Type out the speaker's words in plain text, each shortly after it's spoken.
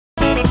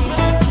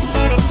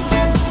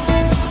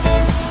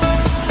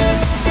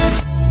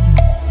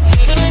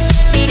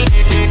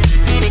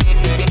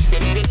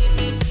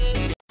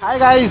Hi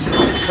guys,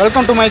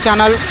 welcome to my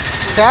channel.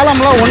 Salem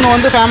la one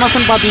வந்து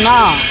ஃபேமஸ்னு பாத்தீங்கன்னா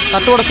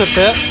தட்டோட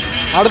set.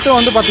 அடுத்து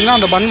வந்து பாத்தீங்கன்னா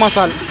அந்த பன்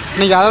மசால்.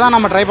 இன்னைக்கு அத தான்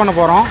நம்ம ட்ரை பண்ண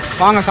போறோம்.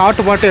 வாங்க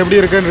சாப்பிட்டு பார்த்து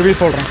எப்படி இருக்குன்னு ரிவ்யூ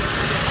சொல்றேன்.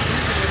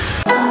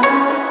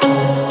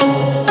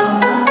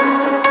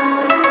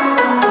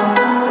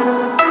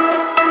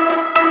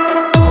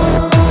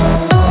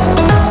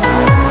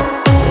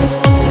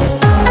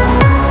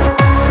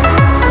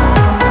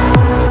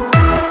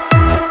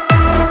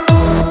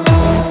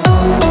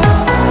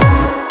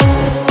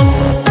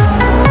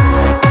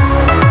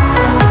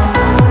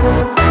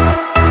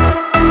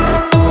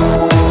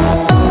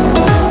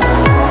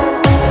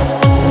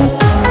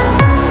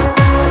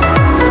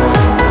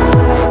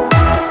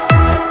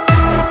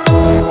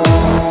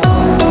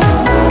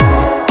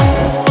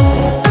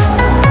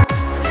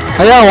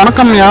 ஐயா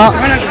வணக்கம்யா.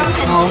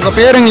 உங்கள்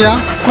பேருங்கய்யா?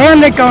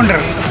 குழந்தை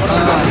கவுண்டர்.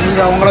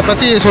 நீங்கள் உங்களை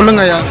பற்றி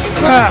சொல்லுங்க ஐயா.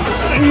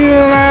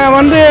 நான்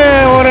வந்து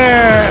ஒரு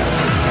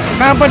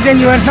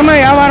 45 வருஷமாக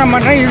வியாபாரம்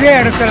பண்ணுறேன் இதே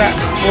இடத்துல.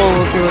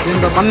 Okay okay.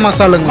 இந்த பன்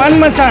மசாலுங்க. பன்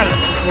மசால்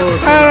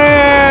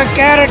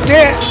கேரட்டு,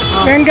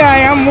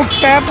 வெங்காயம்,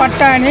 முட்டை,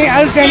 பட்டாணி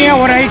அது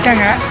தனியாக ஒரு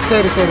ஐட்டங்க.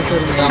 சரி சரி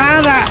சரி.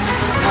 சாதா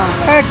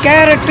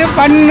கேரட்டு,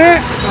 பன்னு,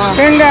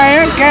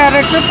 வெங்காயம்,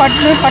 கேரட்டு,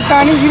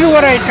 பட்டாணி இது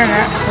ஒரு ஐட்டங்க.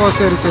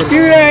 சரி சரி.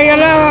 இது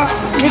எல்லாம்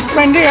மிக்ஸ்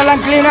பண்ணி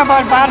எல்லாம் கிளீனாக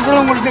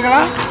பார்சலும்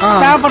கொடுத்துக்கலாம்,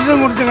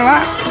 சாப்பிட்றதும்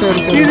கொடுத்துக்கலாம்.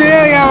 இது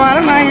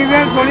வியாபாரம் நான் இதே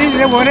சொல்லி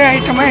இதே ஒரே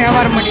ஐட்டமாக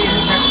வியாபாரம் பண்ணிட்டு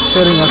இருக்கேன்.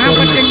 சரிங்க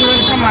 45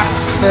 வருஷமா.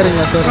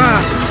 சரிங்க சரி.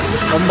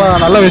 ரொம்ப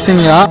நல்ல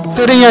விஷயங்கய்யா.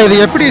 சரிங்க, இது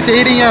எப்படி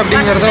செய்கிறீங்க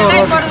அப்படிங்கிறத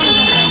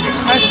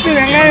ஃபஸ்ட்டு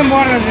வெங்காயம்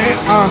போடுறது,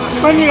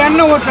 கொஞ்சம்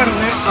எண்ணெய்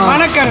ஊற்றுறது,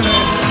 வணக்கிறது,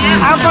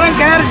 அப்புறம்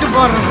கேரட்டு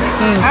போடுறது,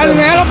 அது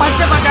மேலே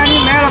பச்சை பட்டாணி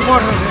மேலே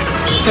போடுறது.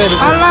 சரி.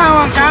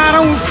 எல்லாம்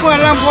காரம் உப்பு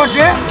எல்லாம்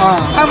போட்டு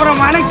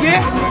அப்புறம் வணக்கி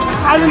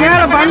அது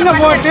மேலே பண்ணை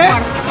போட்டு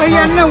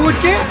எண்ணெய்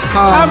ஊற்றி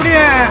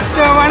அப்படியே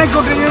வணக்கி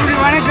விட்டுருங்க. இப்படி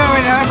வணக்க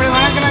வேண்டாம், அப்படி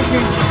வணக்கலாம்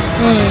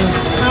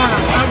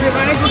அப்படி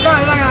வணக்கி விட்டா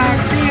எல்லாம்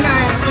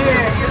க்ளீனாக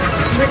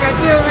இந்த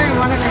கத்தியெல்லாம்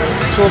வணக்கம்.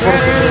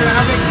 சூப்பர்.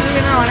 அப்படி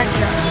க்ளீனாக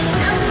வணக்கலாம்.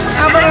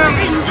 அப்புறம்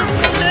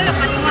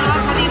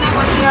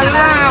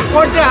எல்லாம்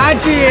போட்டு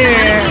ஆட்டி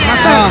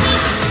மசாலா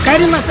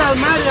கறி மசாலா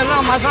மாதிரி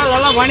எல்லாம்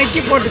மசாலெல்லாம்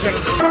வணக்கி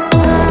போட்டுக்கணும்.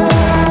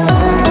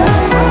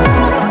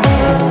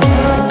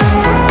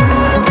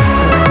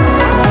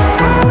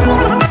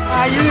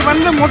 இது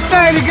வந்து முட்டை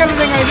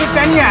இருக்கிறதுங்க, இது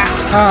தனியாக.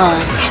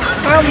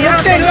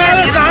 முட்டை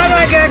இல்லாத சாதா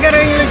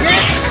கேட்குறவங்களுக்கு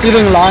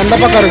இதுங்களா இந்த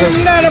பக்கம் இருக்கு.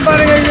 இல்லாத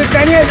பாருங்க, இது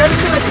தனியாக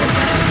கடிச்சு வச்சு.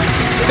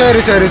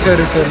 சரி சரி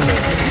சரி சரி.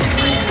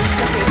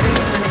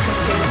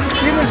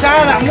 இது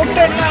சாதா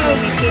முட்டை இல்லாத.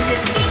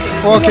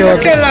 Okay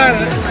okay.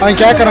 அவங்க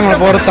கேட்குறவங்கள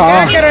பொறுத்தா?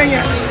 கேட்குறவங்க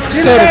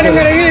சரி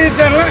சரி. இது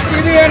தரலாம்,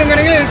 இது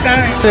வேணுங்கிறவங்க இது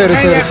தரேன். சரி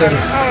சரி சரி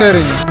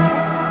சரிங்க.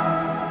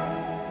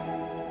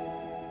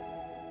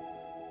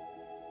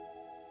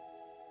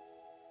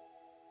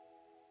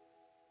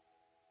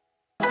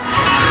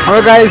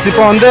 ஓகே கைஸ்,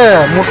 இப்போ வந்து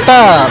முட்டை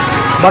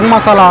பன்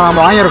மசாலா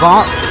நம்ம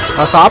வாங்கியிருக்கோம்.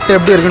 அதை சாப்பிட்டு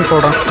எப்படி இருக்குன்னு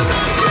சொல்கிறேன்.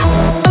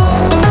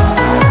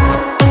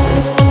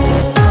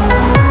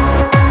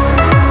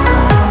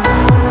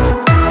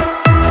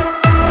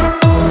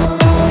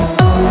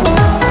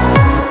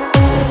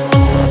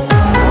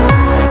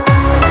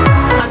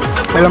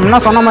 இதில்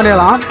முன்ன சொன்ன மாதிரியே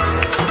தான்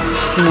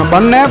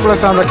பன்னு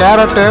ப்ளஸ் அந்த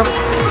கேரட்டு,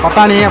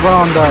 பட்டாணி,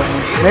 அப்புறம் அந்த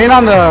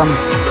மெயினாக அந்த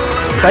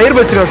தயிர்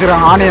பச்சடி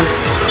வச்சுருக்காங்க, ஆனியன்,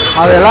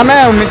 அது எல்லாமே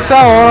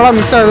ஓவராலாக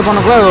மிக்ஸாக இது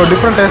பண்ணக்குள்ள ஒரு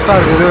டிஃப்ரெண்ட் டேஸ்ட்டாக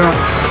இருக்குது.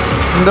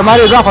 இந்த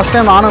மாதிரி இதுதான் ஃபஸ்ட்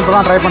டைம் நானும் இப்போ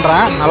தான் ட்ரை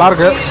பண்ணுறேன்.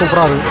 நல்லாயிருக்கு,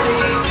 சூப்பராக இருக்குது.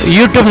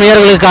 யூடியூப்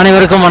நேயர்களுக்கு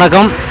அனைவருக்கும்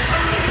வணக்கம்.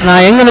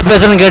 நான் எங்கேருந்து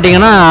பேசுகிறேன்னு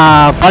கேட்டிங்கன்னா,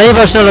 பழைய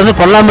பஸ் ஸ்டாண்ட்லேருந்து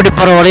கொல்லாம்பட்டி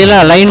போகிற வழியில்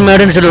லைன்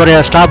மேடுன்னு சொல்லி ஒரு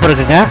ஸ்டாப்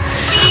இருக்குங்க.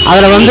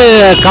 அதில் வந்து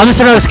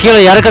கமிஷனர் கீழே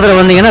இறக்கத்தில்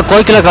வந்தீங்கன்னா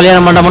கோயில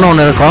கல்யாண மண்டபம்னு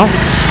ஒன்று இருக்கும்.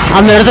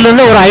 அந்த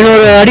இடத்துலேருந்து ஒரு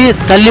 500 அடி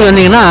தள்ளி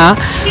வந்தீங்கன்னா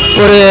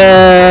ஒரு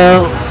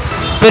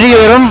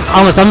பெரியவரும்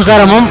அவங்க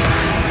சம்சாரமும்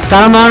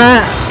தரமான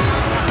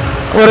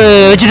ஒரு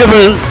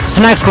வெஜிடபிள்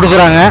ஸ்நாக்ஸ்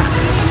கொடுக்குறாங்க.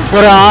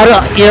 ஒரு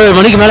 6-7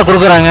 மணிக்கு மேலே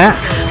கொடுக்குறாங்க.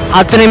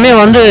 அத்தனையுமே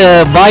வந்து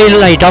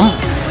பாயில் ஐட்டம்,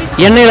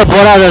 எண்ணெயில்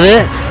போடாதது,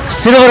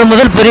 சிறுவர்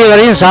முதல் பெரிய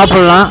வரையும்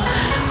சாப்பிட்லாம்.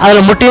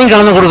 அதில் முட்டையும்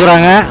கலந்து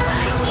கொடுக்குறாங்க.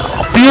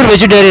 பியூர்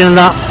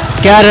வெஜிடேரியன் தான்.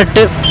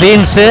 கேரட்டு,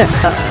 பீன்ஸு,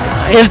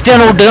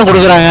 ஹெல்த்தியான ஃபுட்டு தான்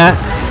கொடுக்குறாங்க.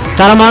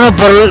 தரமான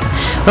பொருள்.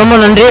 ரொம்ப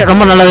நன்றி,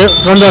 ரொம்ப நல்லது,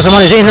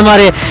 சந்தோஷமான விஷயம். இந்த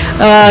மாதிரி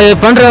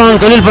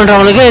பண்ணுறவங்களுக்கு, தொழில்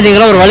பண்ணுறவங்களுக்கு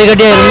நீங்களாம் ஒரு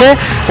வழிகாட்டியாக இருந்து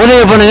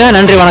உதவி பண்ணுங்கள்.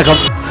 நன்றி,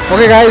 வணக்கம்.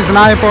 ஓகே கைஸ்,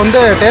 நான் இப்போ வந்து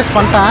டேஸ்ட்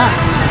பண்ணிட்டேன்.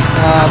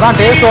 அதான்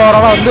டேஸ்ட்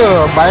ஓவராலாக வந்து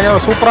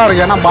பயங்கர சூப்பராக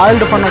இருக்குது. ஏன்னா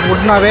பாயில்டு பண்ண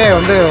ஃபுட்னாவே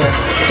வந்து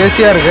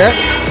டேஸ்டியாக இருக்குது.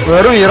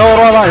 வெறும் 20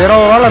 ரூபா தான். 20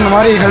 ரூபாவில் இந்த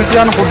மாதிரி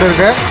ஹெல்த்தியான ஃபுட்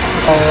இருக்குது.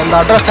 இந்த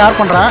அட்ரஸ் ஷேர்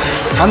பண்ணுறேன்,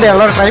 வந்து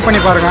எல்லோரும் ட்ரை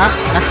பண்ணி பாருங்கள்.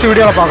 நெக்ஸ்ட்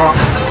வீடியோவில் பார்க்கலாம்.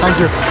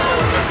 தேங்க்யூ.